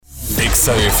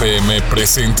Exa FM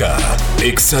presenta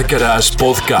Exagarage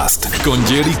Podcast con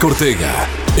Jerry Cortega.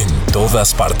 En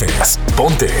todas partes.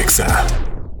 Ponte Exa.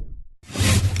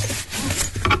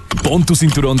 Pon tu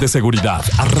cinturón de seguridad,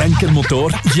 arranca el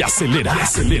motor y acelera.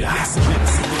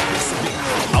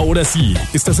 Ahora sí,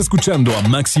 estás escuchando a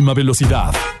máxima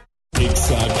velocidad.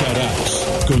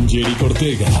 Exagarage con Jerry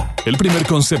Cortega. El primer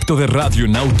concepto de radio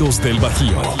en autos del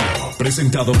Bajío.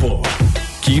 Presentado por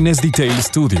Kines Detail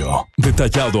Studio.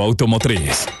 Detallado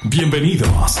automotriz.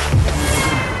 Bienvenidos.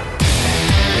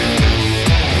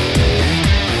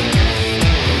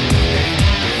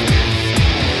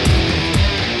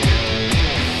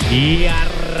 Y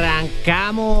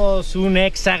arrancamos un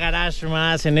Exagarage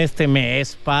más en este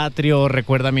mes patrio.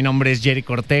 Recuerda, mi nombre es Jerry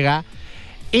Cortega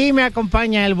y me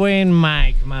acompaña el buen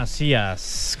Mike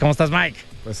Macías. ¿Cómo estás, Mike?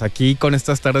 Pues aquí con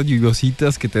estas tardes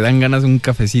lluviositas que te dan ganas de un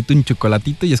cafecito, un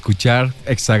chocolatito y escuchar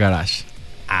Exagarage.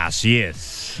 Así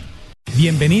es.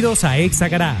 Bienvenidos a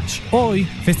Exagarage. Hoy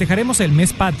festejaremos el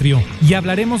mes patrio y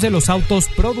hablaremos de los autos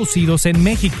producidos en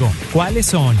México. ¿Cuáles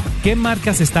son? ¿Qué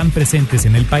marcas están presentes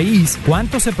en el país?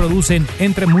 ¿Cuántos se producen?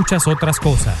 Entre muchas otras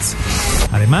cosas.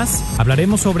 Además,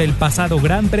 hablaremos sobre el pasado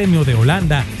Gran Premio de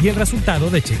Holanda y el resultado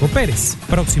de Checo Pérez.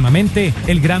 Próximamente,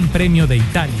 el Gran Premio de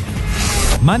Italia.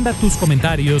 Manda tus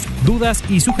comentarios, dudas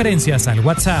y sugerencias al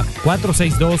WhatsApp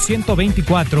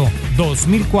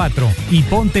 462-124-2004 y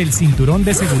ponte el cinturón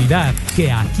de seguridad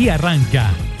que aquí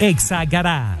arranca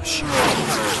Exagarage.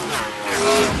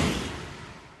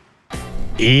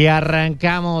 Y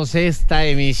arrancamos esta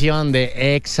emisión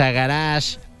de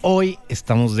Exagarage. Hoy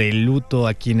estamos de luto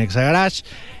aquí en Exagarage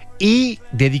y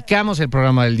dedicamos el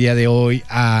programa del día de hoy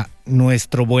a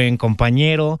nuestro buen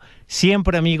compañero,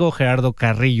 siempre amigo Gerardo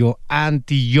Carrillo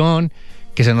Antillón,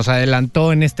 que se nos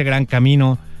adelantó en este gran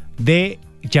camino de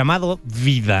llamado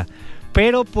vida.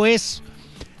 Pero pues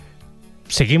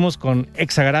seguimos con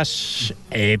Exagarage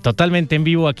totalmente en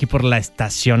vivo aquí por la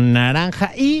Estación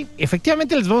Naranja y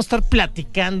efectivamente les vamos a estar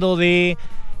platicando de,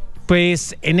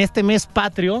 pues en este mes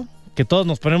patrio, que todos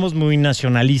nos ponemos muy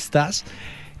nacionalistas.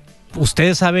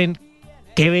 ¿Ustedes saben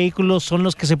qué vehículos son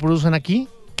los que se producen aquí?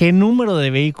 ¿Qué número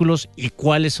de vehículos y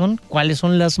cuáles son? ¿Cuáles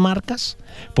son las marcas?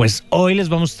 Pues hoy les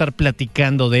vamos a estar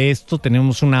platicando de esto.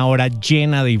 Tenemos una hora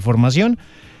llena de información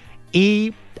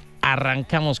y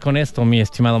arrancamos con esto, mi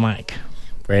estimado Mike.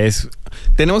 Pues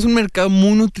tenemos un mercado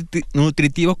muy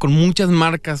nutritivo con muchas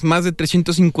marcas, más de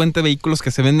 350 vehículos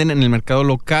que se venden en el mercado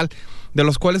local, de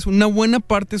los cuales una buena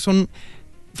parte son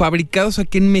fabricados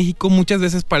aquí en México, muchas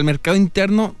veces para el mercado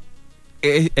interno,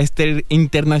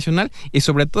 internacional y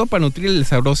sobre todo para nutrir el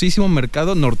sabrosísimo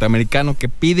mercado norteamericano que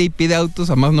pide y pide autos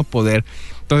a más no poder.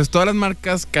 Entonces todas las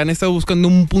marcas que han estado buscando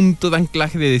un punto de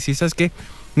anclaje de decir, ¿sabes qué?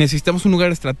 Necesitamos un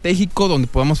lugar estratégico donde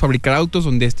podamos fabricar autos,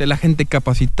 donde esté la gente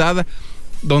capacitada,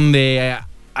 donde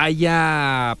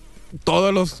haya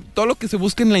todo lo que se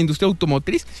busca en la industria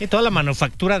automotriz. Sí, toda la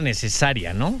manufactura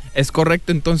necesaria, ¿no? Es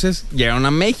correcto. Entonces llegaron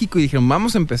a México y dijeron,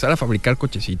 vamos a empezar a fabricar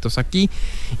cochecitos aquí.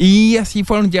 Y así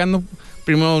fueron llegando.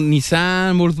 Primero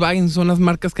Nissan, Volkswagen, son las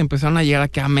marcas que empezaron a llegar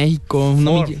aquí a México.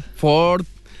 Ford.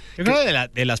 Yo creo que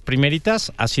de las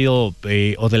primeritas ha sido,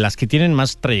 o de las que tienen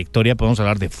más trayectoria, podemos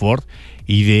hablar de Ford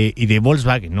y de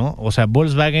Volkswagen, ¿no? O sea,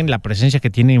 Volkswagen, la presencia que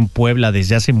tiene en Puebla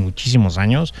desde hace muchísimos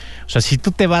años. O sea, si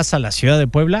tú te vas a la ciudad de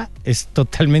Puebla, es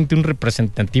totalmente un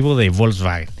representativo de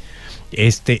Volkswagen.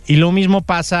 Y lo mismo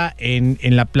pasa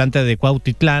en la planta de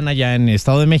Cuautitlán, allá en el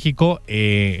Estado de México,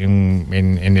 en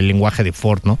el lenguaje de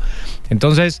Ford, ¿no?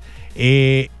 Entonces,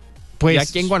 pues, y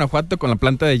aquí en Guanajuato con la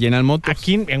planta de General Motors.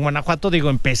 Aquí en Guanajuato,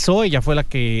 empezó, ella fue la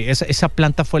que, esa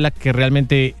planta fue la que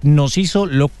realmente nos hizo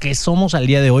lo que somos al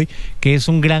día de hoy, que es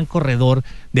un gran corredor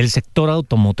del sector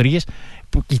automotriz.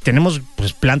 Y tenemos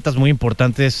pues plantas muy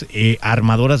importantes,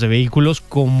 armadoras de vehículos,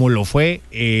 como lo fue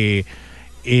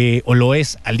o lo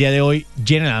es al día de hoy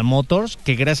General Motors,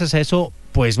 que gracias a eso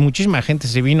pues muchísima gente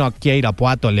se vino aquí a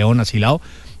Irapuato, a León, a Silao,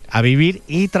 a vivir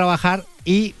y trabajar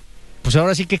y pues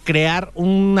ahora sí que crear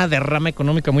una derrama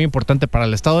económica muy importante para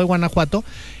el estado de Guanajuato.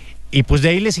 Y pues de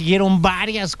ahí le siguieron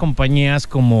varias compañías,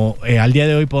 como al día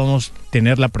de hoy podemos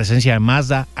tener la presencia de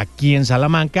Mazda aquí en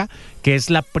Salamanca, que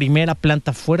es la primera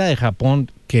planta fuera de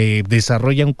Japón que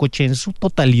desarrolla un coche en su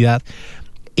totalidad.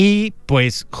 Y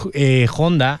pues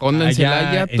Honda en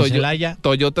Celaya,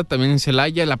 Toyota también en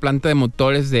Celaya, la planta de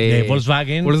motores de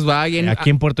Volkswagen aquí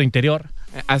en Puerto Interior.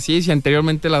 Así es, y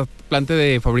anteriormente la planta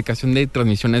de fabricación de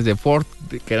transmisiones de Ford,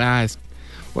 que era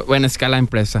o en escala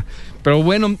empresa. Pero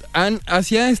bueno,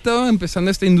 así ha estado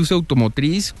empezando esta industria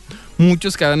automotriz,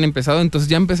 muchos que han empezado, entonces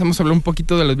ya empezamos a hablar un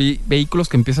poquito de los vehículos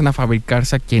que empiezan a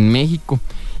fabricarse aquí en México.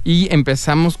 Y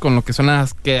empezamos con lo que son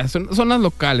las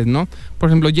locales, ¿no? Por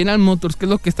ejemplo, General Motors, ¿qué es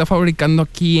lo que está fabricando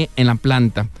aquí en la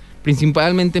planta?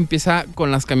 Principalmente empieza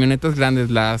con las camionetas grandes,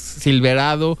 las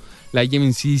Silverado, la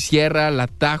GMC Sierra, la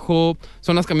Tajo.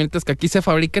 Son las camionetas que aquí se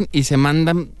fabrican y se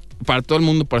mandan para todo el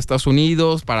mundo, para Estados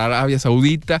Unidos, para Arabia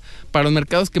Saudita, para los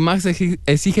mercados que más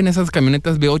exigen esas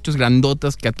camionetas V8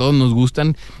 grandotas que a todos nos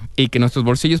gustan y que nuestros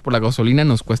bolsillos por la gasolina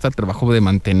nos cuesta trabajo de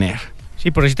mantener. Sí,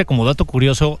 por decirte como dato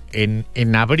curioso,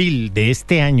 en abril de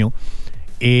este año,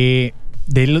 del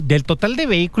total de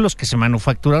vehículos que se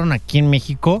manufacturaron aquí en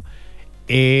México,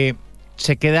 se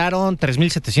quedaron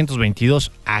 3.722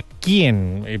 aquí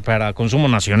para consumo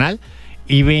nacional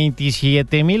y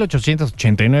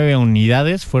 27.889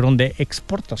 unidades fueron de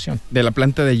exportación. ¿De la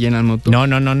planta de General Motors? No.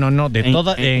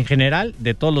 En general,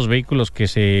 de todos los vehículos que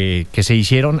se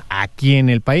hicieron aquí en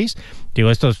el país. Digo,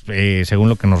 esto es según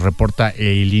lo que nos reporta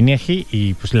el INEGI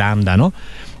y pues la AMDA, ¿no?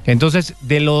 Entonces,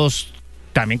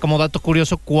 también como dato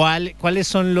curioso, ¿cuáles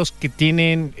son los que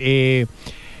tienen,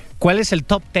 cuál es el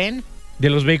top 10 de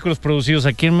los vehículos producidos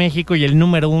aquí en México? Y el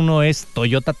número 1 es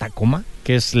Toyota Tacoma,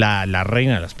 que es la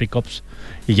reina de las pickups.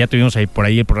 Y ya tuvimos por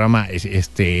ahí el programa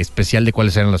especial de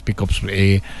cuáles eran las pickups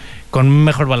con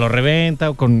mejor valor reventa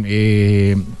o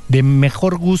de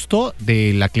mejor gusto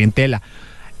de la clientela.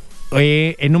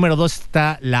 En número 2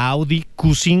 está la Audi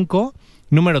Q5,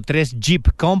 número 3 Jeep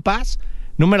Compass,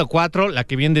 número 4, la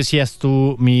que bien decías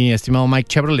tú, mi estimado Mike,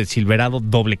 Chevrolet Silverado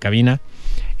doble cabina,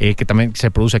 que también se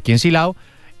produce aquí en Silao.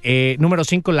 Número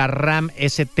 5, la Ram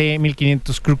ST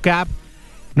 1500 Crew Cab.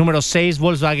 Número 6,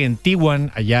 Volkswagen Tiguan,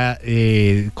 allá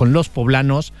con los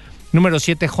poblanos. Número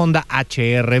 7, Honda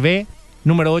HR-V.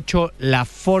 Número 8, la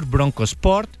Ford Bronco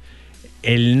Sport.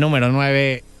 El número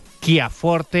 9, Kia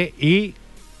Forte. Y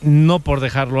no por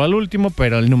dejarlo al último,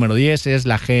 pero el número 10 es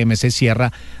la GMC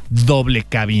Sierra doble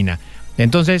cabina.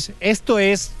 Entonces, esto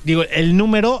es, el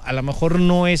número a lo mejor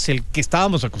no es el que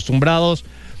estábamos acostumbrados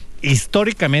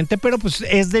históricamente, pero pues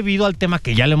es debido al tema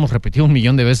que ya le hemos repetido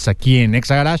 1,000,000 de veces aquí en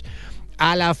Exagarage,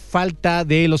 a la falta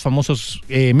de los famosos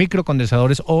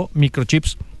microcondensadores o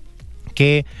microchips,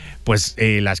 que pues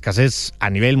la escasez a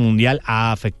nivel mundial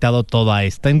ha afectado toda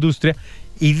esta industria.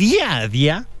 Y día a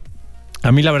día,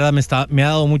 a mí la verdad me ha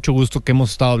dado mucho gusto que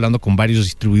hemos estado hablando con varios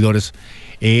distribuidores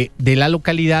de la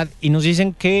localidad y nos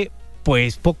dicen que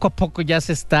pues poco a poco ya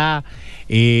se está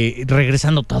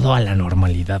regresando todo a la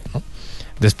normalidad, ¿no?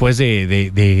 Después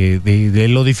de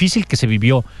lo difícil que se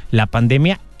vivió la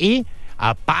pandemia y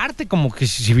aparte como que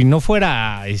si no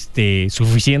fuera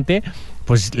suficiente,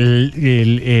 pues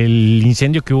el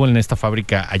incendio que hubo en esta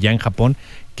fábrica allá en Japón,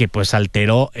 que pues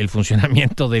alteró el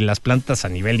funcionamiento de las plantas a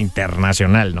nivel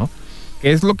internacional, ¿no?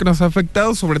 Que es lo que nos ha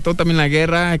afectado, sobre todo también la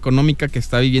guerra económica que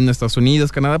está viviendo Estados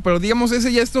Unidos, Canadá, pero digamos,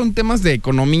 ese ya son temas de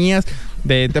economías,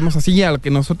 de temas así. A lo que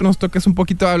a nosotros nos toca es un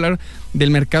poquito hablar del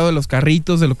mercado de los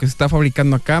carritos, de lo que se está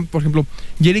fabricando acá. Por ejemplo,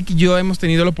 Jerick y yo hemos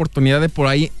tenido la oportunidad de por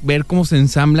ahí ver cómo se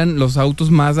ensamblan los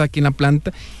autos Mazda aquí en la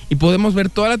planta y podemos ver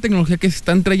toda la tecnología que se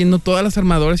están trayendo, todas las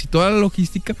armadoras y toda la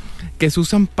logística que se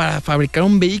usan para fabricar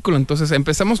un vehículo. Entonces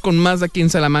empezamos con Mazda aquí en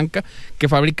Salamanca, que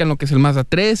fabrican lo que es el Mazda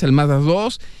 3, el Mazda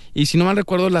 2 y si no mal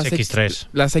recuerdo las X3.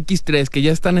 Las X3 que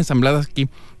ya están ensambladas aquí.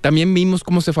 También vimos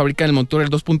cómo se fabrica el motor, el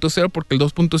 2.0, porque el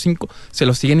 2.5 se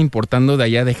lo siguen importando de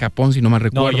allá de Japón, si no mal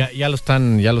recuerdo. No, ya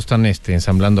lo están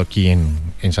ensamblando aquí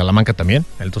en Salamanca también,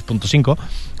 el 2.5.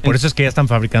 Por eso es que ya están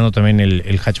fabricando también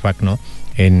el hatchback, ¿no?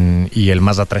 Y el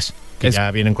Mazda 3, que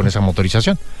ya vienen con esa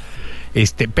motorización.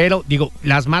 Pero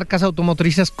las marcas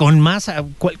automotrices con más,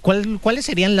 ¿cuáles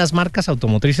serían las marcas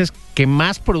automotrices que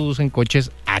más producen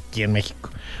coches aquí en México?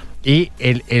 Y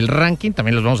el ranking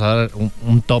también les vamos a dar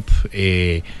un top,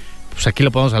 pues aquí lo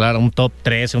podemos hablar, un top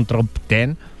 3, un top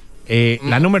 10.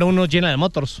 La número 1 es General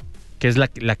Motors, que es la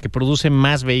que produce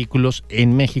más vehículos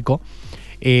en México.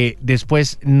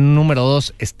 Después, número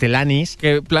 2, Stellantis.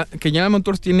 Que General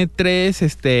Motors tiene tres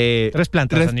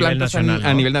plantas a nivel nacional.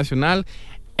 A nivel nacional.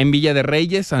 En Villa de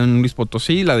Reyes, San Luis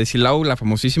Potosí, la de Silao, la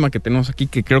famosísima que tenemos aquí,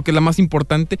 que creo que es la más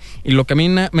importante. Y lo que a mí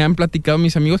me han platicado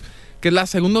mis amigos, que es la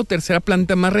segunda o tercera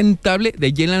planta más rentable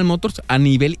de General Motors a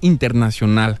nivel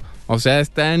internacional. O sea,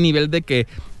 está a nivel de que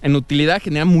en utilidad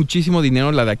genera muchísimo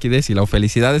dinero la de aquí de Silao.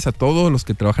 Felicidades a todos los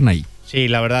que trabajan ahí. Sí,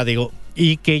 la verdad,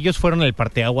 y que ellos fueron el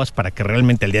parteaguas para que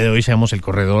realmente el día de hoy seamos el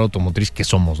corredor automotriz que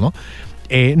somos, ¿no?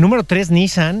 Número 3,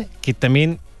 Nissan, que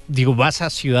también, vas a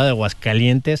Ciudad de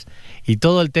Aguascalientes y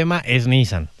todo el tema es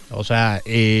Nissan. O sea,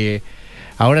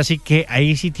 ahora sí que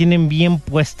ahí sí tienen bien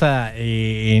puesta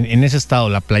en ese estado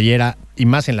la playera, y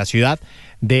más en la ciudad,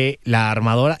 de la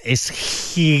armadora. Es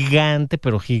gigante,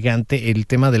 pero gigante. El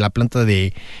tema de la planta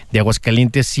de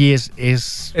Aguascalientes sí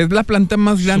es la planta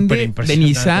más grande de superimpresionante.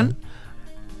 Nissan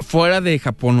fuera de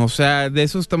Japón. O sea, de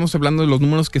eso estamos hablando, de los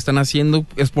números que están haciendo.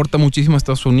 Exporta muchísimo a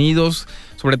Estados Unidos.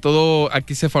 Sobre todo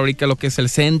aquí se fabrica lo que es el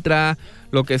Sentra,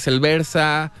 lo que es el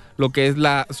Versa, lo que es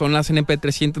son las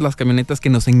NP300, las camionetas que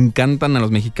nos encantan a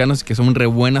los mexicanos y que son re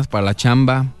buenas para la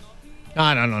chamba.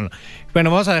 No.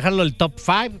 Bueno, vamos a dejarlo el top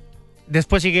 5.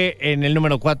 Después sigue en el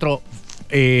número 4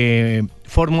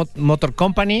 Ford Motor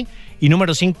Company y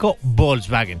número 5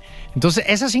 Volkswagen. Entonces,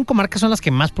 esas 5 marcas son las que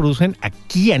más producen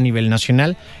aquí a nivel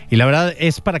nacional, y la verdad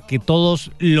es para que todos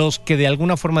los que de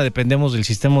alguna forma dependemos del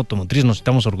sistema automotriz nos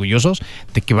estamos orgullosos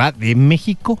de que va de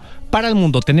México para el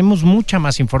mundo. Tenemos mucha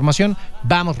más información.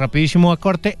 Vamos rapidísimo a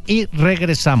corte y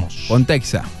regresamos. Ponte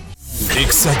Exa.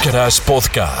 Exagarage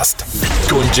Podcast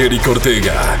con Jerry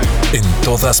Ortega. En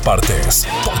todas partes.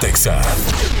 Ponte Exa.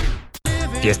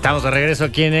 Y estamos de regreso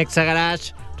aquí en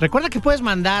Exagarage. Recuerda que puedes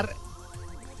mandar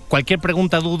cualquier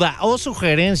pregunta, duda o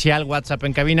sugerencia al WhatsApp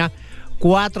en cabina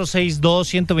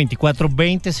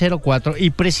 462-124-2004. Y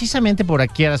precisamente por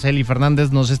aquí Araceli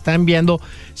Fernández nos está enviando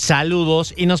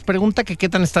saludos y nos pregunta que qué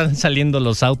tan están saliendo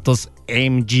los autos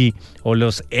MG o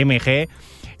los MG.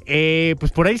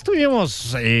 Pues por ahí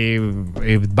estuvimos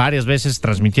varias veces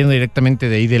transmitiendo directamente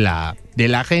de ahí de la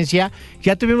agencia.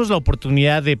 Ya tuvimos la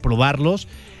oportunidad de probarlos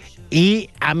y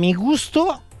a mi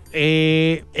gusto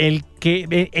el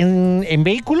que en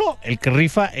vehículo el que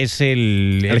rifa es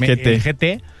el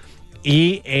GT,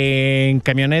 y en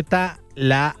camioneta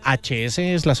la HS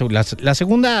es la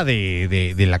segunda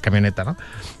de la camioneta, ¿no?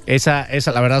 Esa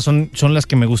la verdad son las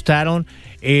que me gustaron,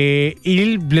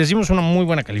 y les dimos una muy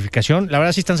buena calificación. La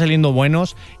verdad sí están saliendo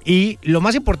buenos, y lo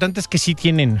más importante es que sí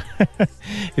tienen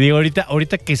digo,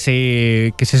 ahorita que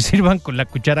se sirvan con la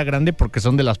cuchara grande, porque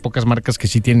son de las pocas marcas que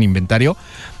sí tienen inventario.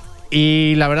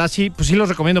 Y la verdad sí, pues sí los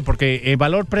recomiendo, porque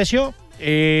valor-precio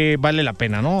vale la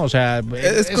pena, ¿no? O sea,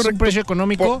 es un precio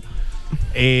económico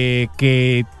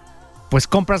que pues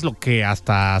compras lo que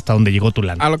hasta donde llegó tu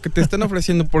lana. A lo que te están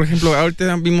ofreciendo, por ejemplo,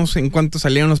 ahorita vimos en cuánto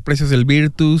salieron los precios del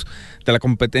Virtus, de la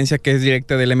competencia que es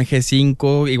directa del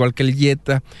MG5, igual que el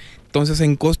Jetta. Entonces,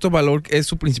 en costo-valor es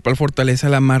su principal fortaleza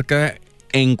la marca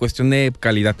en cuestión de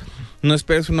calidad. No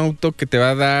esperes un auto que te va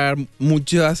a dar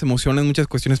muchas emociones, muchas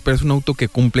cuestiones, pero es un auto que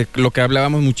cumple lo que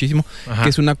hablábamos muchísimo, que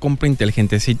es una compra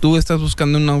inteligente. Si tú estás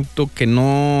buscando un auto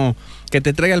que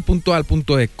te traiga al punto A al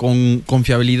punto B, con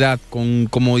confiabilidad, con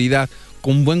comodidad,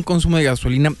 con buen consumo de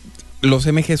gasolina, los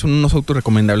MG son unos autos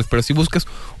recomendables. Pero si buscas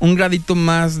un gradito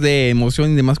más de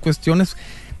emoción y de más cuestiones,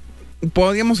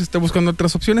 podríamos estar buscando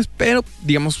otras opciones, pero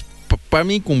digamos, para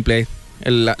mí cumple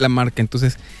la marca.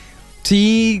 Entonces,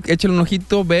 sí, échale un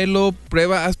ojito, velo,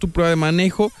 prueba, haz tu prueba de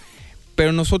manejo,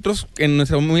 pero nosotros, en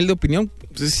nuestra humilde opinión,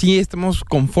 sí estamos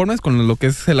conformes con lo que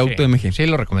es el auto MG. Sí,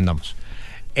 lo recomendamos.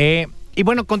 Y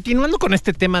bueno, continuando con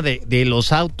este tema de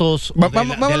los autos,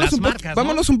 de las marcas, ¿no?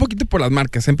 Vámonos un poquito por las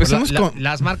marcas. Empezamos con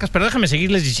las marcas, pero déjame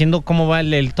seguirles diciendo cómo va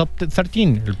el top 13,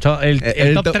 el top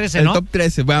 13, ¿no? El top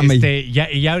 13, vamos. Ya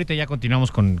ahorita ya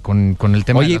continuamos con el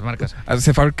tema de las marcas.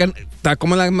 Se fabrican,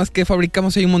 como las más que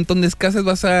fabricamos, hay un montón de escasez.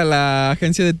 Vas a la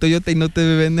agencia de Toyota y no te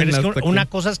venden. Pero es que una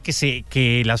cosa es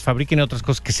que las fabriquen y otras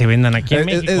cosas que se vendan aquí en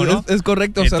México, ¿no? Es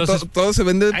correcto. Entonces, o sea, todo se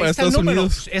vende para Estados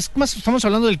Unidos. Es más, estamos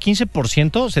hablando del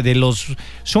 15%, o sea, de los...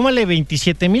 Súmale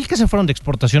 27,000 que se fueron de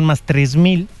exportación, más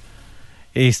 3,000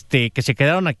 que se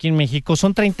quedaron aquí en México,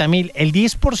 son 30,000. El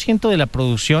 10% de la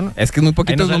producción... Es que es muy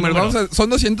poquitos números.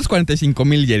 Son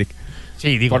 245,000, Jerick.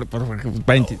 Sí, digo.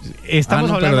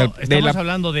 Estamos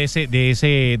hablando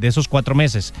de esos 4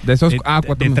 meses. De esos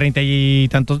 4 meses. De 30 y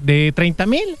tantos. De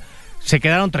 30,000 se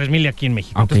quedaron 3,000 aquí en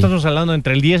México. Okay. Entonces estamos hablando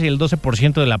entre el 10 y el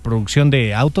 12% de la producción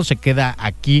de autos se queda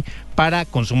aquí para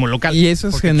consumo local. Y eso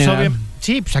es general.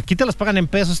 Sí, pues aquí te los pagan en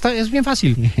pesos. Es bien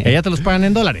fácil. Allá te los pagan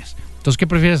en dólares. Entonces, ¿qué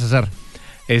prefieres hacer?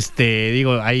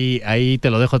 Digo, ahí te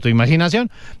lo dejo a tu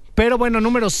imaginación. Pero bueno,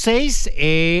 número 6,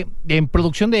 en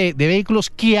producción de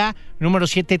vehículos, Kia. Número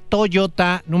 7,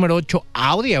 Toyota. Número 8,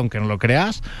 Audi, aunque no lo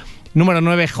creas. Número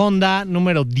 9, Honda.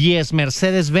 Número 10,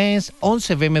 Mercedes-Benz.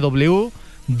 11, BMW.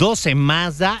 12,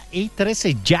 Mazda. Y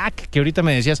 13, Jack, que ahorita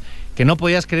me decías que no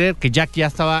podías creer que Jack ya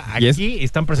estaba aquí.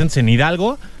 Están presentes en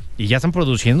Hidalgo y ya están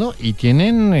produciendo y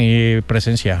tienen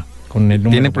presencia. Con el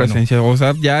número. Tiene presencia, o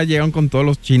sea, ya llegan con todos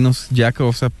los chinos, ya que,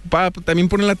 o sea, también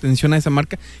ponen la atención a esa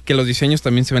marca, que los diseños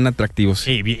también se ven atractivos.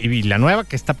 Sí, y la nueva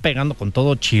que está pegando con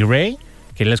todo, Chiray,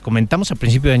 que les comentamos a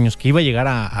principio de años que iba a llegar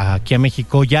aquí a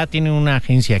México, ya tienen una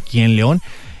agencia aquí en León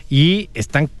y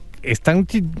están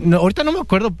ahorita no me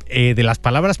acuerdo de las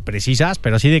palabras precisas,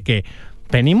 pero así de que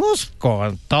venimos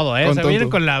con todo, ¿eh? Vienen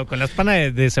con la espana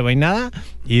de cebainada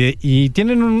y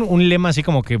tienen un lema así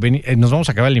como que nos vamos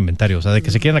a acabar el inventario, o sea, de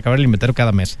que se quieren acabar el inventario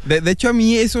cada mes. De hecho, a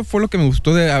mí eso fue lo que me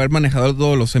gustó de haber manejado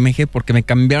todos los MG, porque me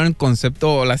cambiaron el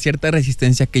concepto o la cierta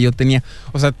resistencia que yo tenía.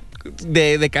 O sea,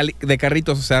 de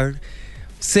carritos, o sea,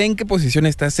 sé en qué posición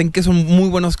está, sé en que son muy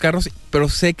buenos carros, pero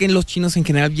sé que los chinos en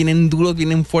general vienen duros,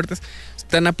 vienen fuertes,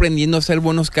 están aprendiendo a hacer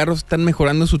buenos carros, están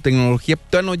mejorando su tecnología,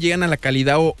 todavía no llegan a la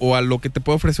calidad o a lo que te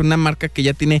puede ofrecer una marca que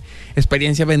ya tiene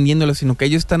experiencia vendiéndolo, sino que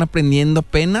ellos están aprendiendo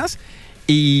apenas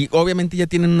y obviamente ya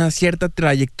tienen una cierta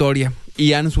trayectoria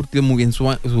y han surtido muy bien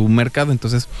su mercado.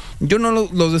 Entonces yo no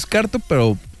los descarto,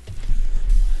 pero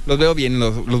los veo bien,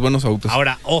 los buenos autos.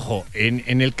 Ahora, ojo,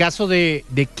 en el caso de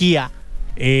Kia,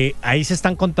 ahí se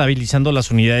están contabilizando las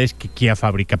unidades que Kia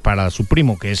fabrica para su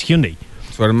primo, que es Hyundai.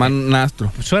 Su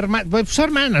hermanastro. Su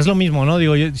hermana, es lo mismo, ¿no?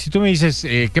 Digo, si tú me dices,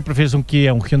 ¿qué prefieres, un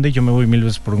Kia o un Hyundai? Yo me voy 1000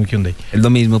 veces por un Hyundai. Es lo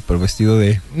mismo, pero vestido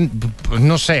de... Pues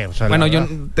no sé, o sea... Bueno,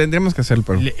 tendríamos que hacerlo,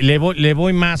 pero... Le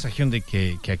voy más a Hyundai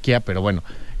que a Kia, pero bueno,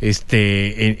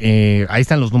 ahí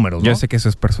están los números, ¿no? Yo sé que eso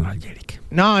es personal, Jerick.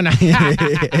 No. No,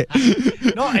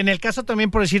 en el caso también,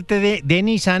 por decirte, de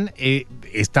Nissan,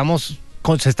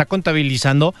 se está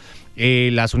contabilizando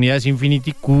las unidades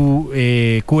Infiniti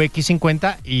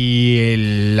QX50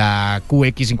 y la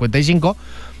QX55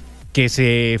 que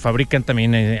se fabrican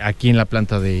también aquí en la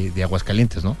planta de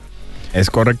Aguascalientes, ¿no? Es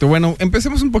correcto. Bueno,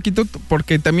 empecemos un poquito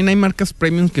porque también hay marcas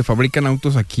premium que fabrican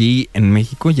autos aquí en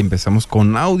México y empezamos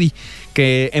con Audi,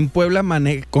 que en Puebla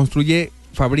construye,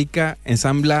 fabrica,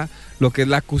 ensambla lo que es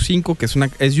la Q5, que es una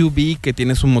SUV que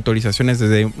tiene sus motorizaciones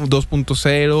desde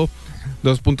 2.0,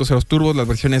 2.0 turbos, las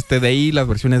versiones TDI, las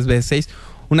versiones V6,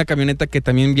 una camioneta que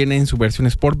también viene en su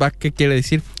versión Sportback. ¿Qué quiere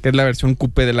decir? Que es la versión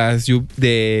coupé de las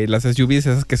SUVs,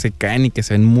 esas que se caen y que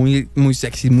se ven muy, muy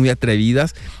sexy, muy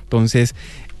atrevidas. Entonces,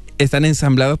 están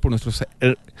ensamblados por nuestros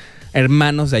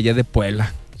hermanos de allá de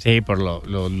Puebla. Sí, por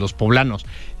los poblanos.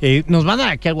 Nos mandan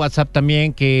aquí al WhatsApp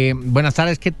también que, buenas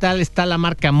tardes, ¿qué tal está la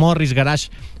marca Morris Garage?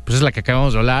 Pues es la que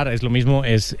acabamos de hablar, es lo mismo,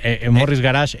 es Morris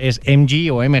Garage, es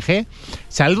MG o MG.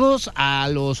 Saludos a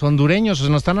los hondureños,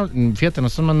 nos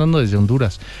están mandando desde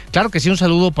Honduras. Claro que sí, un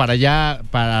saludo para allá,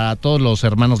 para todos los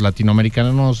hermanos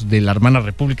latinoamericanos de la hermana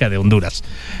República de Honduras.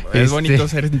 Es bonito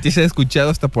sentirse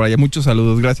escuchado hasta por allá. Muchos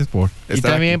saludos, gracias por estar y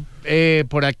también aquí.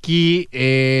 Por aquí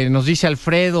nos dice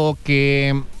Alfredo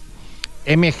que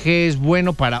MG es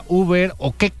bueno para Uber,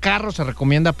 o qué carro se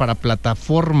recomienda para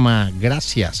plataforma.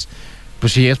 Gracias.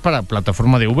 Pues si es para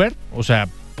plataforma de Uber, o sea,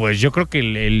 pues yo creo que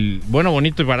el bueno,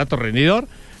 bonito y barato rendidor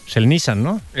es el Nissan,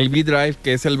 ¿no? El V-Drive,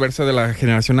 que es el Versa de la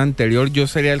generación anterior, yo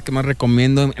sería el que más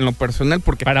recomiendo en lo personal,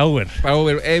 porque para Uber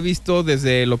he visto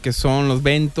desde lo que son los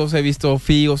Ventos, he visto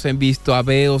Figos, he visto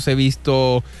Aveos, he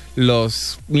visto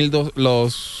los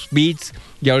Beats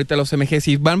y ahorita los MG.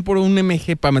 Si van por un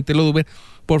MG para meterlo de Uber,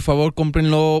 por favor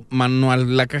cómprenlo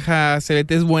manual. La caja CVT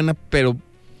es buena, pero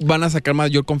van a sacar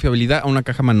mayor confiabilidad a una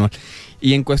caja manual.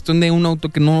 Y en cuestión de un auto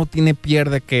que no tiene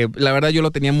pierde, que la verdad yo lo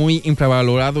tenía muy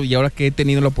infravalorado, y ahora que he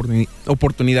tenido la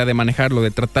oportunidad de manejarlo, de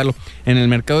tratarlo en el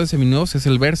mercado de seminuevos, es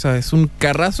el Versa. Es un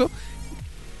carrazo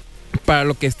para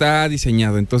lo que está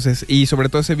diseñado. Entonces, y sobre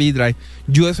todo ese V-Drive,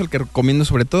 yo es el que recomiendo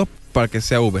sobre todo para que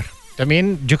sea Uber.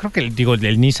 También yo creo que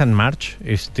el Nissan March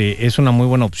es una muy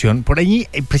buena opción. Por ahí,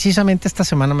 precisamente esta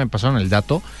semana me pasaron el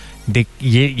dato de,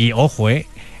 y ojo,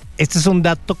 este es un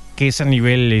dato que es a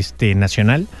nivel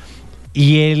nacional,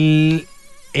 y el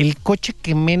coche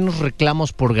que menos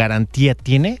reclamos por garantía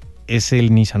tiene es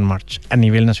el Nissan March a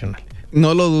nivel nacional.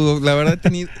 No lo dudo, la verdad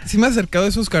sí me he acercado a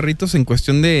esos carritos en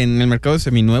cuestión en el mercado de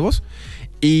seminuevos,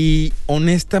 y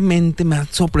honestamente me han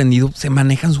sorprendido. Se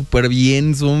manejan súper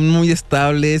bien, son muy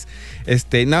estables.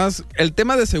 Nada más, el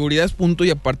tema de seguridad es punto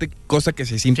y aparte, cosa que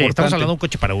sí es importante. Sí, estamos hablando de un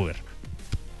coche para Uber.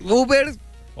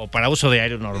 O para uso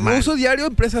diario normal. Uso diario,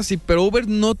 empresa sí, pero Uber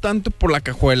no tanto por la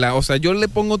cajuela. O sea, yo le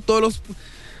pongo todos los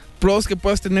pros que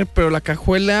puedas tener, pero la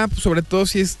cajuela, sobre todo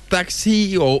si es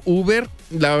taxi o Uber,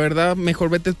 la verdad,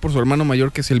 mejor vete por su hermano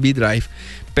mayor, que es el V-Drive.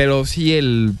 Pero sí,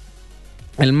 el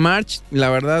March, la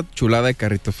verdad, chulada de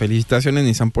carrito. Felicitaciones,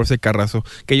 Nissan, por ese carrazo,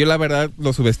 que yo la verdad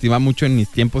lo subestimaba mucho en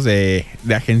mis tiempos de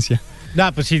agencia.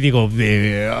 No, pues sí, digo,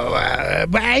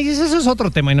 eso es otro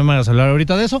tema y no me vas a hablar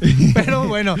ahorita de eso. Pero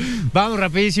bueno, vamos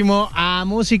rapidísimo a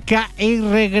música y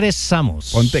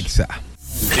regresamos. Ponte Exa.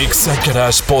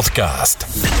 Exagarage Podcast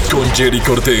con Jerick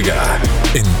Ortega.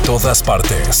 En todas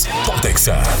partes. Ponte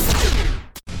Exa.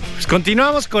 Pues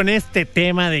continuamos con este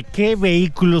tema de qué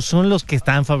vehículos son los que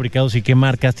están fabricados y qué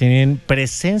marcas tienen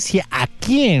presencia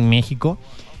aquí en México.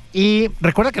 Y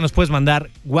recuerda que nos puedes mandar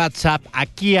WhatsApp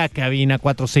aquí a cabina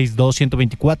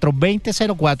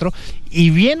 462-124-2004. Y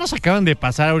bien nos acaban de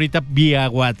pasar ahorita vía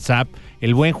WhatsApp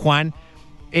el buen Juan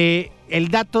el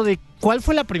dato de cuál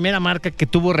fue la primera marca que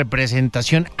tuvo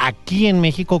representación aquí en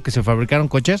México que se fabricaron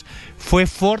coches. Fue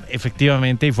Ford,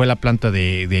 efectivamente, y fue la planta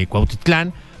de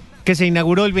Cuautitlán, que se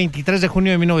inauguró el 23 de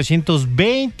junio de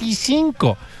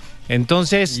 1925.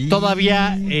 Entonces,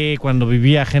 todavía cuando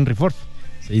vivía Henry Ford.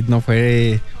 Sí, no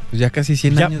fue... Pues ya casi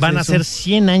 100 años. Ya van a ser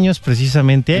 100 años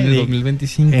precisamente. En el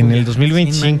 2025. En el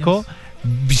 2025.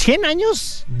 100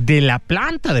 años de la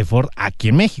planta de Ford aquí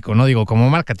en México, ¿no? Digo, como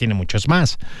marca tiene muchos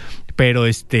más. Pero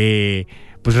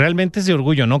pues realmente es de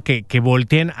orgullo, ¿no? Que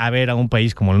volteen a ver a un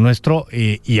país como el nuestro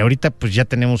y ahorita pues ya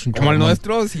tenemos un... Como el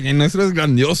nuestro, sí, el nuestro es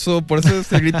grandioso, por eso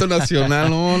es el grito nacional,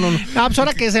 no. Pues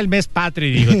ahora que es el mes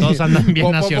patrio, digo, todos andan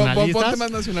bien nacionalistas. Ponte más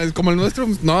nacionales, como el nuestro,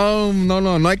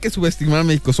 no hay que subestimar a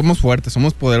México, somos fuertes,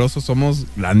 somos poderosos, somos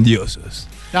grandiosos.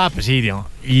 Pues sí, Dio.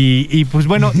 Y pues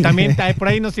bueno, también por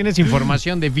ahí nos tienes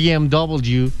información de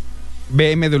BMW.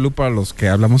 BMW para los que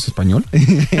hablamos español.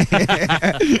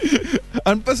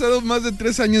 Han pasado más de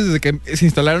 3 años desde que se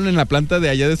instalaron en la planta de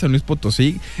allá de San Luis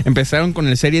Potosí. Empezaron con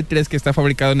el Serie 3 que está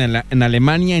fabricado en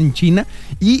Alemania, en China.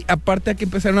 Y aparte aquí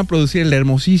empezaron a producir el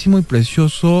hermosísimo y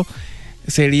precioso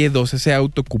Serie 2, ese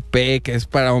auto coupé que es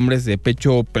para hombres de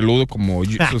pecho peludo como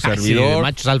su servidor. Sí, de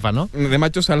machos alfa, ¿no? De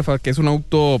machos alfa, que es un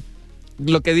auto...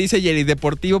 Lo que dice Jerry,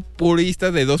 deportivo purista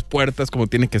de 2 puertas, como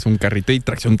tiene que ser un carrito y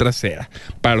tracción trasera,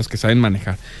 para los que saben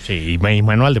manejar. Sí, y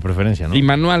manual de preferencia, ¿no? Y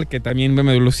manual, que también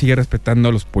BMW sigue respetando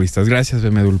a los puristas. Gracias,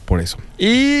 BMW, por eso.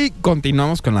 Y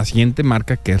continuamos con la siguiente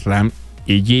marca, que es Ram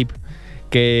y Jeep,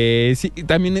 que sí,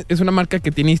 también es una marca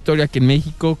que tiene historia aquí en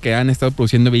México, que han estado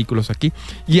produciendo vehículos aquí.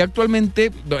 Y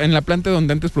actualmente, en la planta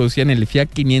donde antes producían el Fiat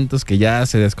 500, que ya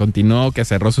se descontinuó, que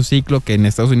cerró su ciclo, que en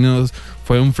Estados Unidos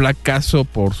fue un fracaso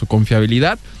por su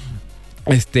confiabilidad,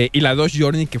 y la Dodge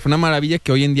Journey, que fue una maravilla,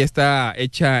 que hoy en día está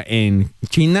hecha en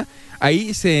China.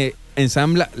 Ahí se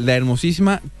ensambla la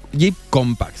hermosísima Jeep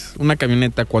Compass, una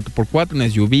camioneta 4x4, una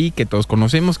SUV que todos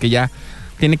conocemos, que ya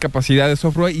tiene capacidad de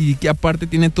software y que aparte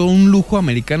tiene todo un lujo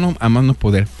americano a más no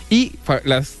poder. Y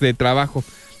las de trabajo,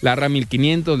 la RAM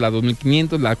 1500, la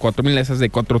 2500, la 4000, esas de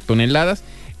 4 toneladas,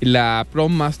 y la Pro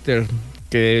Master,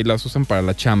 que las usan para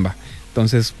la chamba.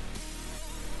 Entonces...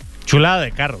 chulada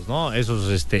de carros, ¿no?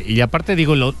 Esos, y aparte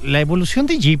digo, la evolución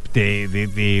de Jeep,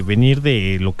 de venir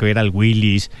de lo que era el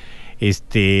Willys,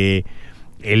 el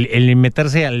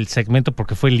meterse al segmento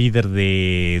porque fue el líder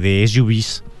de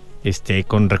SUVs,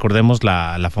 recordemos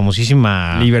la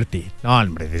famosísima Liberty. No,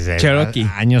 hombre, desde Cherokee.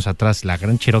 Años atrás, la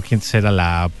gran Cherokee antes era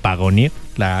la Wagoneer,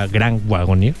 la gran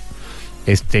Wagoneer,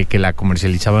 que la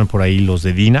comercializaban por ahí los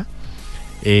de Dina,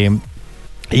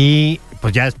 y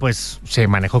pues ya después se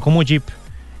manejó como Jeep,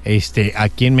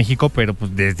 aquí en México, pero pues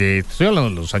estoy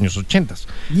hablando de los años 80,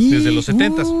 desde los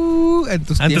 70,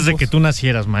 antes de que tú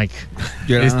nacieras, Mike.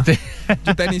 Yo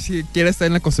ni siquiera estaba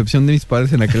en la concepción de mis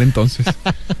padres en aquel entonces.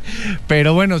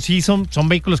 Pero bueno, sí, son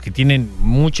vehículos que tienen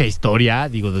mucha historia,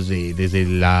 digo, desde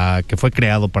la que fue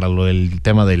creado para el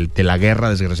tema de la guerra,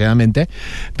 desgraciadamente,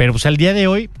 pero pues al día de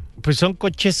hoy, pues son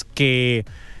coches que,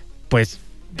 pues...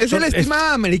 Es el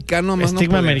estigma americano más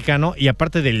estigma americano, y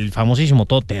aparte del famosísimo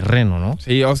todoterreno, ¿no?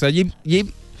 Sí, o sea, Jeep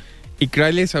y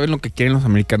Chrysler saben lo que quieren los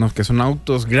americanos, que son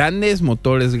autos grandes,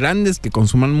 motores grandes, que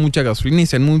consuman mucha gasolina y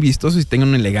sean muy vistosos y tengan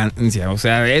una elegancia. O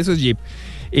sea, eso es Jeep.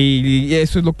 Y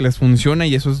eso es lo que les funciona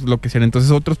y eso es lo que será. Entonces,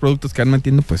 otros productos que van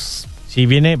metiendo, pues... Sí,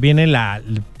 viene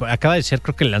acaba de ser,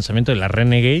 creo que el lanzamiento de la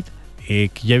Renegade, que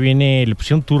ya viene, le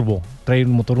pusieron turbo, trae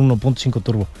un motor 1.5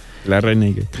 turbo. La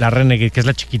Renegade. La Renegade, que es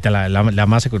la chiquita, la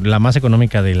más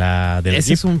económica de la Ese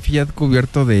Jeep. Es un Fiat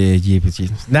cubierto de Jeep.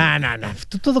 No.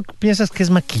 Tú todo piensas que es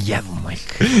maquillado,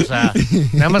 Mike. O sea,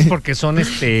 nada más porque es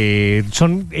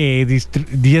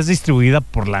distribuida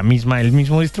por el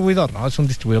mismo distribuidor, ¿no? Es un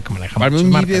distribuidor que maneja Para mí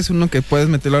un Jeep es uno que puedes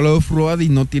meterlo al off-road y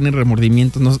no tiene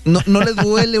remordimientos. No le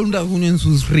duele un rasguño en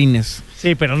sus rines.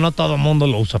 Sí, pero no todo mundo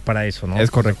lo usa para eso, ¿no?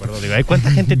 Es correcto. Digo, ¿hay cuánta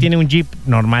gente tiene un Jeep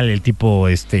normal, el tipo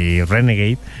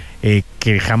Renegade,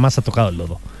 que jamás ha tocado el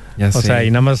lodo? Ya sé. Sea,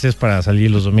 y nada más es para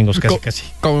salir los domingos casi.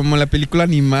 Como la película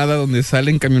animada donde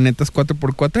salen camionetas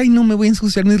 4x4. Ay, no me voy a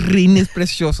ensuciar mis rines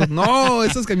preciosos. No,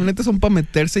 esas camionetas son para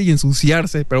meterse y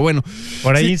ensuciarse. Pero bueno.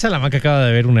 Por ahí en Salamanca acaba de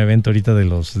haber un evento ahorita de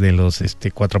los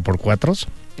 4x4s.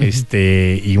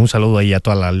 Y un saludo ahí a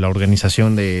toda la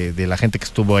organización de la gente que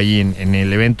estuvo ahí en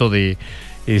el evento de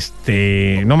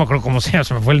No me acuerdo cómo se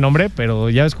me fue el nombre, pero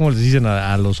ya ves cómo les dicen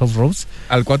a los off-roads.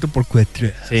 Al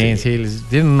 4x4. Sí,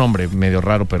 tienen un nombre medio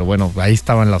raro, pero bueno, ahí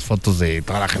estaban las fotos de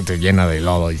toda la gente llena de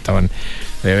lodo y estaban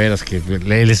de veras que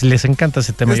les encanta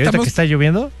ese tema. ¿Y ahorita que está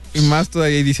lloviendo? Y más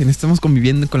todavía dicen, estamos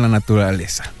conviviendo con la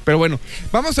naturaleza. Pero bueno,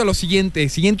 vamos a lo siguiente.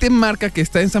 Siguiente marca que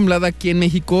está ensamblada aquí en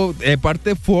México, parte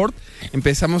de Ford.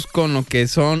 Empezamos con lo que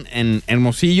son en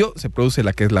Hermosillo, se produce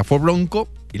la que es la Ford Bronco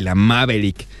y la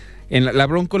Maverick. En la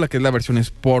Bronco, la que es la versión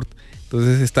Sport.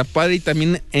 Entonces está padre. Y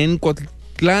también en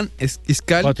Cuautitlán,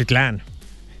 Izcalli. Cuautitlán.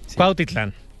 Sí.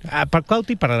 Cuautitlán.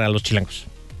 Cuauti para los chilangos.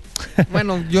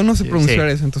 Bueno, yo no sé pronunciar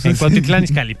eso, entonces. En Cuautitlán,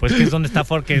 Izcalli, pues que es donde está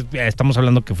Ford, que estamos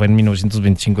hablando que fue en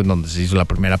 1925 en donde se hizo la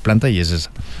primera planta y es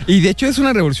esa. Y de hecho es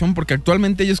una revolución porque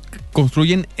actualmente ellos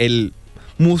construyen el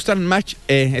Mustang Mach,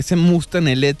 ese Mustang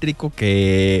eléctrico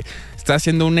que está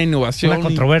haciendo una innovación. Una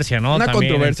controversia, ¿no? Una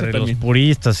también controversia entre también. Los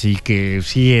puristas y que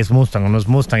sí es Mustang o no es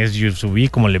Mustang, es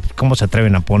SUV, ¿cómo se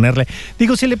atreven a ponerle?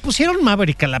 Digo, si le pusieron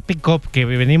Maverick a la pick-up, que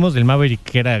venimos del Maverick,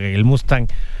 que era el Mustang,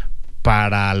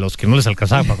 para los que no les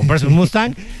alcanzaba para comprarse un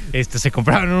Mustang, se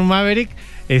compraron un Maverick,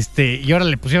 y ahora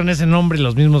le pusieron ese nombre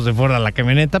los mismos de Ford a la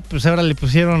camioneta, pues ahora le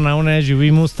pusieron a una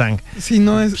SUV Mustang. Sí,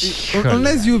 no es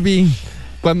una SUV.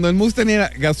 Cuando el Mustang era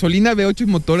gasolina V8 y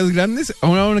motores grandes,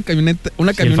 ahora una camioneta.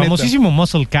 Sí, el famosísimo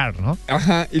muscle car, ¿no?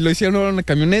 Ajá, y lo hicieron ahora una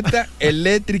camioneta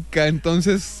eléctrica,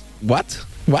 entonces, ¿what?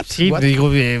 Sí,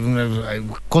 digo,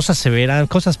 cosas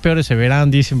peores se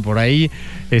verán, dicen por ahí,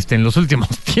 en los últimos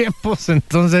tiempos.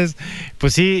 Entonces,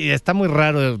 pues sí, está muy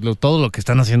raro todo lo que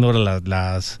están haciendo ahora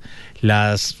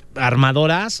las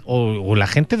armadoras o la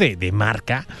gente de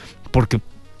marca, porque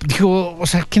digo, o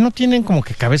sea, que no tienen como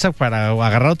que cabeza para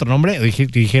agarrar otro nombre.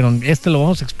 Dijeron, lo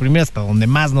vamos a exprimir hasta donde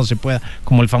más no se pueda,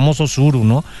 como el famoso Suru,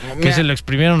 ¿no? Que se lo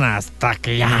exprimieron hasta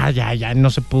que ya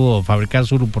no se pudo fabricar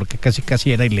Suru porque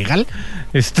casi era ilegal.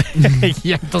 Y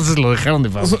ya entonces lo dejaron de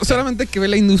fabricar. Solamente que ve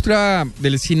la industria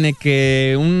del cine,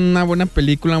 que una buena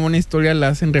película, una buena historia la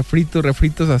hacen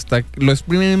refritos hasta lo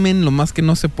exprimen lo más que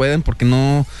no se pueden porque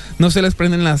no se les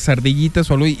prenden las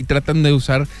ardillitas o algo y tratan de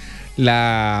usar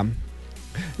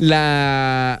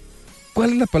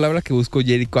 ¿cuál es la palabra que busco,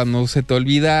 Jerry? Cuando se te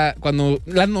olvida,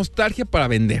 la nostalgia para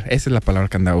vender, esa es la palabra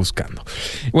que andaba buscando.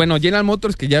 Bueno, General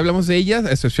Motors, que ya hablamos de ellas,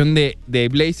 a excepción de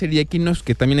Blazer y Equinox,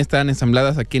 que también estaban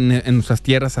ensambladas aquí en nuestras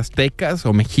tierras aztecas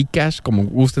o mexicas, como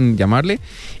gusten llamarle,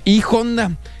 y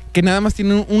Honda, que nada más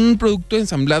tiene un producto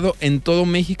ensamblado en todo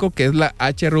México, que es la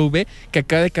HR-V, que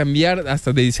acaba de cambiar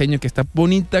hasta de diseño, que está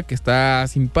bonita, que está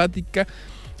simpática.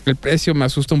 El precio me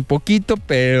asusta un poquito,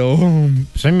 pero...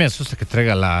 Pues a mí me asusta que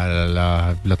traiga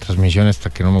la transmisión esta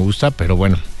que no me gusta, pero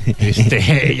bueno,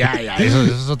 ya, eso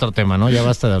es otro tema, ¿no? Ya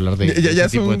basta de hablar de ya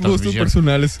son gustos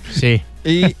personales. Sí.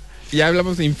 Y ya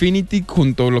hablamos de Infiniti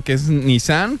junto a lo que es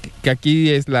Nissan, que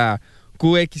aquí es la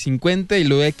QX50 y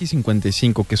la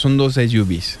X55, que son dos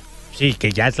SUVs. Sí,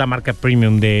 que ya es la marca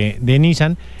premium de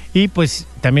Nissan. Y pues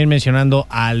también mencionando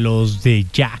a los de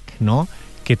Jack, ¿no?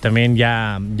 Que también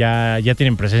ya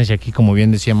tienen presencia aquí, como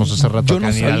bien decíamos hace rato. Yo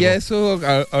no sabía eso.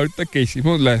 Ahorita que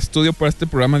hicimos la estudio para este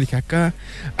programa, dije,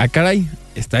 caray,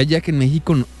 está Jack en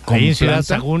México. Ahí en Ciudad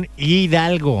Sagún,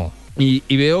 Hidalgo. Y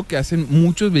veo que hacen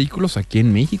muchos vehículos aquí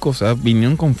en México, o sea,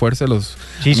 vinieron con fuerza los...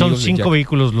 Sí, son 5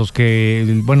 vehículos los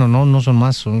que, bueno, no son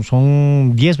más,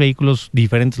 son 10 vehículos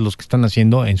diferentes los que están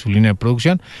haciendo en su línea de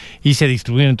producción y se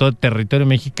distribuyen en todo el territorio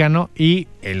mexicano y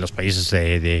en los países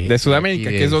de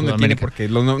Sudamérica, que es donde tiene, porque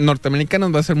los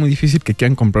norteamericanos va a ser muy difícil que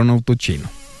quieran comprar un auto chino.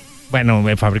 Bueno,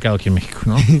 fabricado aquí en México,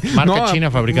 ¿no? Marca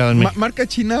china fabricada en México. Marca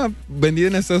china vendida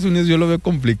en Estados Unidos yo lo veo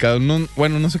complicado. No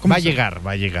sé cómo. Va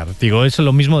a llegar. Digo, eso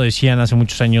lo mismo decían hace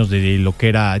muchos años de lo que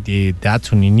era de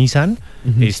Datsun y Nissan,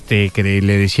 que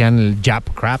le decían el Jap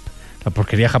Crap, la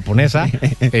porquería japonesa,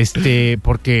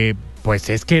 porque pues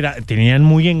es que tenían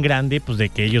muy en grande pues de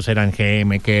que ellos eran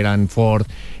GM, que eran Ford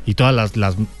y todas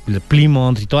las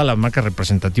Plymouth y todas las marcas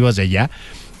representativas de allá.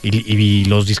 Y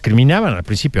los discriminaban al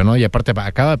principio, ¿no? Y aparte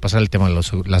acaba de pasar el tema de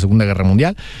la Segunda Guerra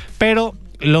Mundial, pero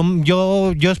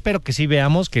yo espero que sí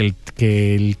veamos que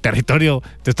el territorio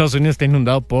de Estados Unidos está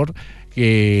inundado por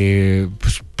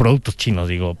pues, productos chinos,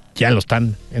 digo, ya lo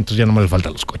están, entonces ya no me les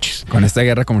faltan los coches. Con esta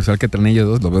guerra comercial que traen ellos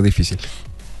dos, lo veo difícil.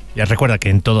 Ya recuerda que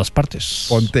en todas partes.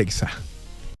 Ponte Exa.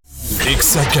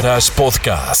 Exagarage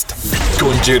Podcast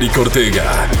con Jerry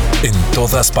Cortega. En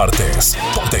todas partes.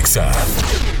 Ponte Exa.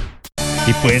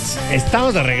 Y pues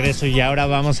estamos de regreso y ahora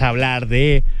vamos a hablar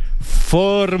de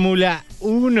Fórmula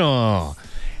 1.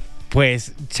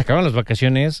 Pues se acaban las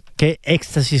vacaciones. Qué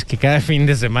éxtasis que cada fin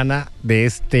de semana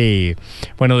después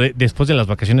de las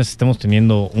vacaciones estemos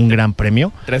teniendo un gran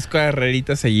premio. 3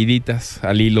 carreritas seguiditas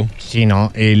al hilo. Sí, ¿no?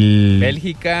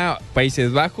 Bélgica,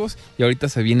 Países Bajos y ahorita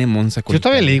se viene Monza. Yo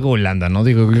todavía le digo Holanda, ¿no?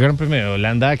 Digo, el Gran Premio de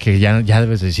Holanda, que ya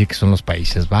debes decir que son los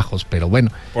Países Bajos, pero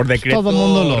bueno. Por decreto todo el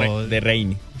mundo de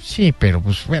Reine. Sí, pero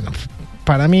pues bueno,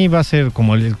 para mí va a ser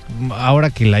como ahora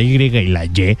que la Y y la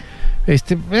Y,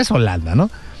 es Holanda, ¿no?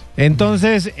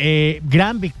 Entonces,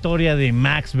 gran victoria de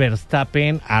Max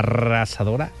Verstappen,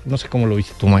 arrasadora. No sé cómo lo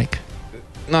viste tú, Mike.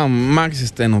 No, Max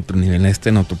está en otro nivel, está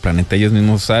en otro planeta. Ellos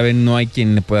mismos saben, no hay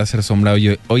quien le pueda hacer sombra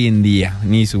hoy en día.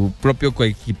 Ni su propio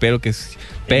coequipero, que es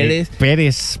Pérez.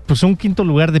 Pérez, pues un quinto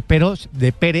lugar de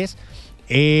Pérez.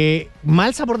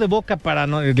 Mal sabor de boca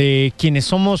de quienes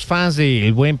somos fans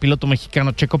del buen piloto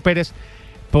mexicano Checo Pérez,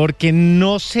 porque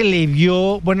no se le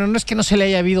vio, bueno, no es que no se le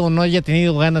haya habido o no haya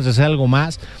tenido ganas de hacer algo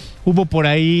más. Hubo por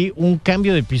ahí un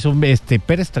cambio de piso.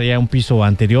 Pérez traía un piso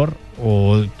anterior.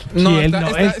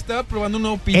 Estaba probando un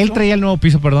nuevo piso. Él traía el nuevo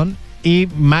piso, perdón. Y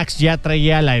Max ya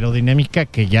traía la aerodinámica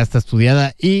que ya está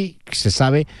estudiada y se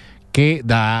sabe que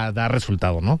da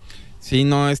resultado, ¿no? Sí,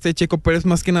 no, Checo Pérez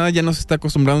más que nada ya no se está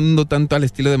acostumbrando tanto al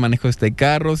estilo de manejo de este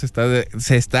carro, se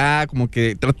está como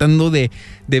que tratando de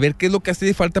ver qué es lo que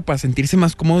hace falta para sentirse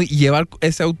más cómodo y llevar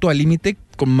ese auto al límite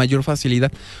con mayor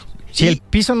facilidad. Sí, el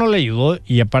piso no le ayudó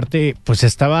y aparte pues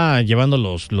estaba llevando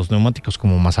los neumáticos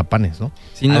como mazapanes, ¿no?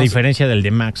 Sí, a diferencia del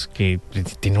de Max, que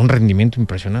tiene un rendimiento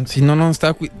impresionante. Sí,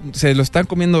 se lo están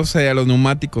comiendo, o sea, los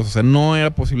neumáticos, o sea, no era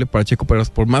posible para Checo, pero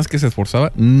por más que se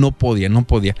esforzaba, no podía.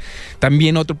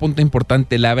 También otro punto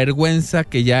importante, la vergüenza,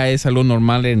 que ya es algo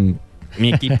normal en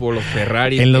mi equipo, los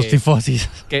Ferrari. En los tifosis.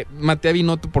 Que Matías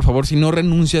Binotto, por favor, si no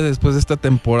renuncia después de esta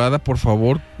temporada, por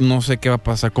favor, no sé qué va a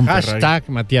pasar con Ferrari. Hashtag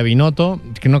Matías Binotto,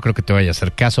 que no creo que te vaya a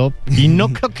hacer caso. Y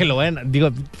no creo que lo vayan. Digo,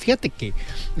 fíjate que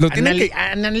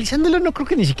analizándolo, no creo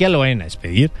que ni siquiera lo vayan a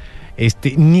despedir.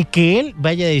 Ni que él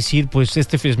vaya a decir, pues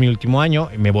este es mi último año,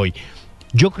 me voy.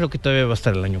 Yo creo que todavía va a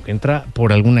estar el año que entra,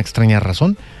 por alguna extraña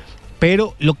razón.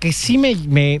 Pero lo que sí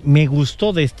me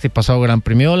gustó de este pasado Gran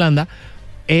Premio de Holanda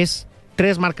es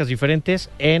 3 marcas diferentes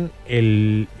en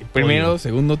el primero,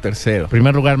 segundo, tercero.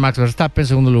 Primer lugar Max Verstappen,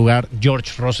 segundo lugar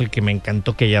George Russell, que me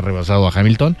encantó que haya rebasado a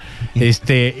Hamilton,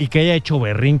 y que haya hecho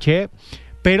berrinche,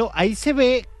 pero ahí se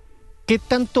ve qué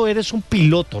tanto eres un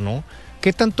piloto, ¿no?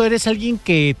 Qué tanto eres alguien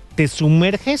que te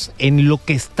sumerges en lo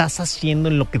que estás haciendo,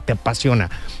 en lo que te apasiona,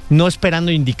 no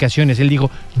esperando indicaciones. Él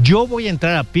dijo, yo voy a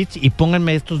entrar a pits y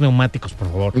pónganme estos neumáticos, por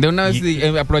favor. De una vez,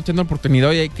 aprovechando la oportunidad,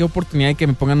 oye, ¿qué oportunidad hay que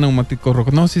me pongan neumáticos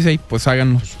rojos? No, sí, pues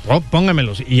háganos.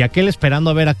 Póngamelos. Y aquel esperando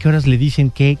a ver a qué horas le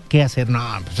dicen qué hacer. No,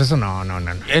 pues eso no.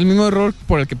 El mismo error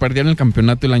por el que perdieron el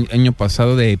campeonato el año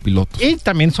pasado de pilotos. Y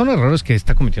también son errores que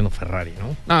está cometiendo Ferrari,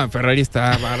 ¿no? No, Ferrari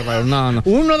está bárbaro, no.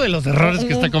 Uno de los errores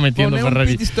que está cometiendo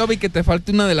Ferrari. Un pit stop y que te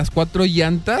falte una de las 4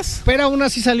 llantas. Pero aún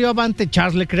así salió avante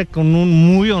Charles Leclerc con un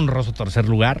muy honroso tercer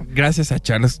lugar. Gracias a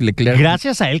Charles Leclerc.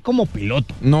 Gracias a él como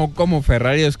piloto. No como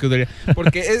Ferrari o escudería.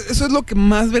 Porque eso es lo que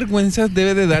más vergüenza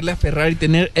debe de darle a Ferrari,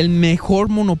 tener el mejor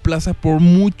monoplaza por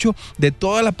mucho de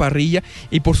toda la parrilla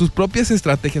y por sus propias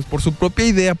estrategias, por su propia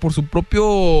idea, por su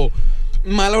propio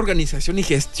mala organización y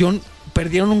gestión.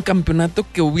 Perdieron un campeonato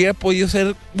que hubiera podido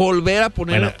volver a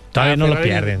poner. Bueno, todavía no lo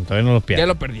pierden. Ya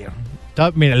lo perdieron.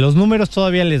 Mira, los números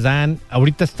todavía les dan.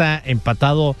 Ahorita está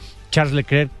empatado Charles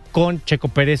Leclerc con Checo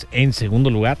Pérez en segundo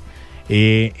lugar.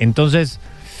 Entonces,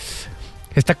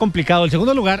 está complicado. El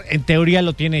segundo lugar, en teoría,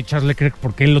 lo tiene Charles Leclerc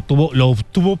porque él lo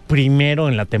obtuvo primero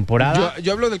en la temporada.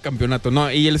 Yo hablo del campeonato, ¿no?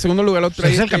 Y el segundo lugar lo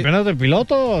trae. Es el campeonato de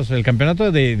pilotos, el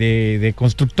campeonato de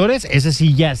constructores. Ese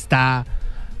sí ya está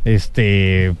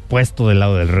puesto del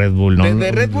lado del Red Bull, ¿no?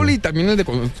 De Red Bull y también el de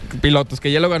pilotos,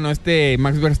 que ya lo ganó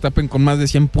Max Verstappen con más de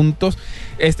 100 puntos.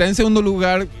 Está en segundo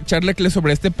lugar Charles Leclerc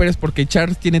sobre Pérez porque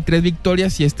Charles tiene 3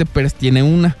 victorias y Pérez tiene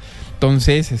 1.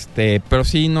 Entonces, pero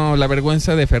sí, no, la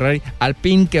vergüenza de Ferrari.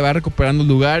 Alpine, que va recuperando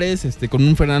lugares, con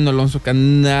un Fernando Alonso que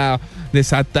anda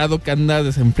desatado, que anda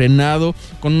desenfrenado,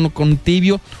 con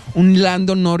tibio, un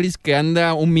Lando Norris que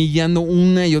anda humillando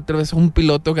una y otra vez a un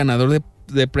piloto ganador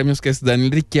de premios que es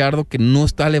Daniel Ricciardo, que no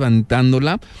está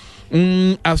levantándola.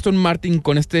 Un Aston Martin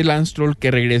con Lance Stroll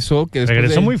que regresó.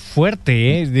 Regresó muy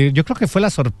fuerte, ¿eh? Yo creo que fue la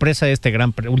sorpresa de este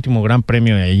último gran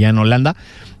premio allá en Holanda.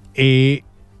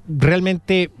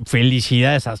 Realmente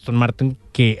felicidades a Aston Martin,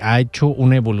 que ha hecho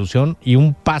una evolución y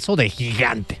un paso de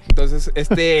gigante. Entonces,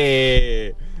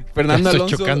 Fernando Alonso...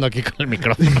 Estoy chocando aquí con el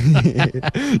micrófono.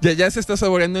 ya se está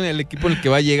saboreando en el equipo en el que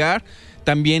va a llegar.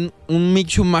 También un Mick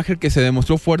Schumacher que se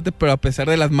demostró fuerte, pero a pesar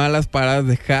de las malas paradas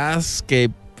de Haas,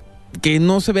 que que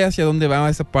no se ve hacia dónde va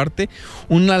esa parte.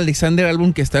 Un Alexander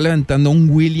Albon que está levantando un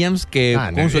Williams que...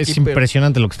 es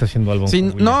impresionante lo que está haciendo Albon. Sí,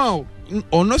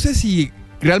 no sé si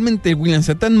realmente Williams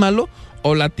sea tan malo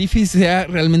o Latifi sea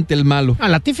realmente el malo.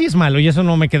 Latifi es malo y eso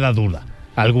no me queda duda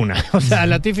alguna. O sea,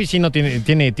 Latifi sí no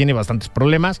tiene bastantes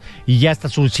problemas y ya está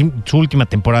su última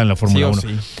temporada en la Fórmula 1. Sí.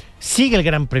 Sigue el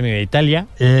Gran Premio de Italia,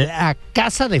 la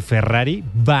casa de Ferrari.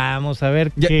 Vamos a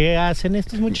ver qué hacen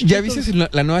estos muchachos. ¿Ya viste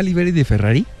la nueva livery de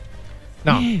Ferrari?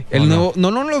 No.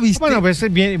 No lo viste. Bueno, ves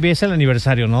el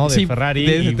aniversario, ¿no? De Ferrari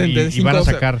de 75, y van a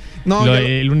sacar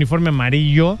el uniforme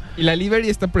amarillo. Y la livery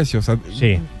está preciosa.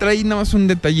 Sí. Trae nada más un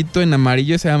detallito en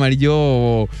amarillo, ese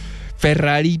amarillo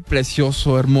Ferrari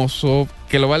precioso, hermoso,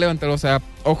 que lo va a levantar. O sea,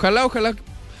 ojalá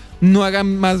no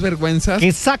hagan más vergüenzas.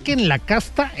 Que saquen la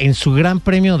casta en su Gran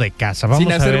Premio de casa. Vamos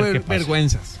Sin a hacer ver qué pasa.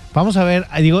 vergüenzas. Vamos a ver,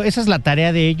 esa es la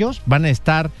tarea de ellos. Van a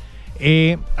estar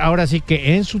ahora sí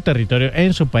que en su territorio,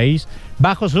 en su país,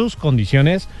 bajo sus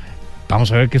condiciones.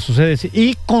 Vamos a ver qué sucede.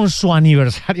 Y con su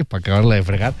aniversario, para acabarla de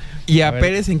fregar. ¿Y a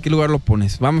Pérez en qué lugar lo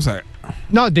pones? Vamos a ver.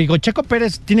 No, Checo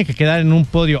Pérez tiene que quedar en un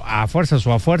podio a fuerzas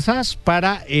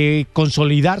para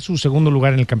consolidar su segundo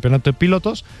lugar en el campeonato de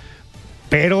pilotos.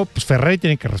 Pero pues Ferrari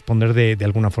tiene que responder de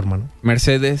alguna forma, ¿no?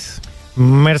 Mercedes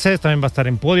también va a estar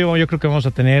en podio. Yo creo que vamos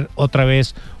a tener otra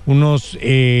vez unos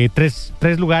tres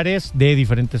lugares de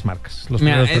diferentes marcas. Los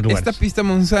primeros 3 lugares. Esta pista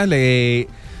Monza le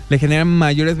genera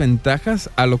mayores ventajas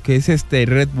a lo que es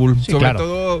Red Bull. Sí, Sobre claro.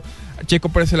 todo Checo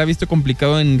Pérez se la ha visto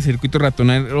complicado en circuitos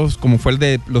ratoneros como fue el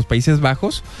de los Países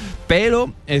Bajos,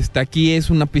 pero aquí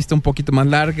es una pista un poquito más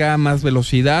larga, más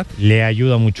velocidad. Le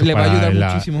ayuda mucho. Le va a ayudar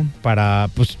muchísimo. Para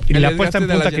la puesta en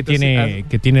punta que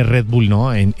tiene Red Bull,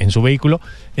 ¿no? En su vehículo,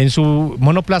 en su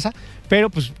monoplaza. Pero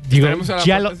pues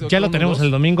ya lo tenemos el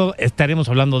domingo. Estaremos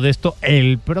hablando de esto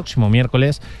el próximo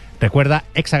miércoles. Recuerda,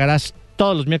 Exagarage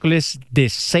todos los miércoles de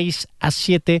 6 a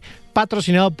 7,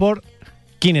 patrocinado por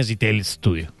GP de Italia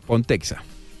Studio. Pontexa.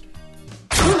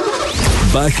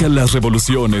 Baja las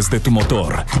revoluciones de tu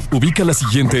motor. Ubica la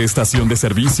siguiente estación de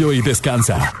servicio y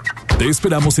descansa. Te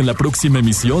esperamos en la próxima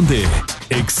emisión de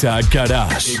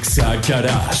Exagarage.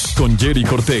 Con Jerry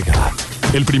Cortega.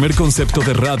 El primer concepto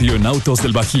de radio en autos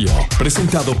del Bajío.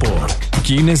 Presentado por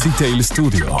GP de Italia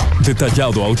Studio.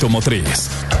 Detallado automotriz.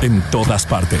 En todas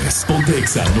partes.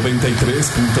 Pontexa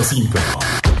 93.5.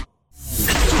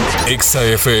 Exa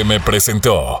FM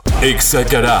presentó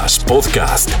Exagarage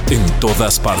Podcast en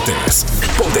todas partes.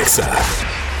 Pontexa.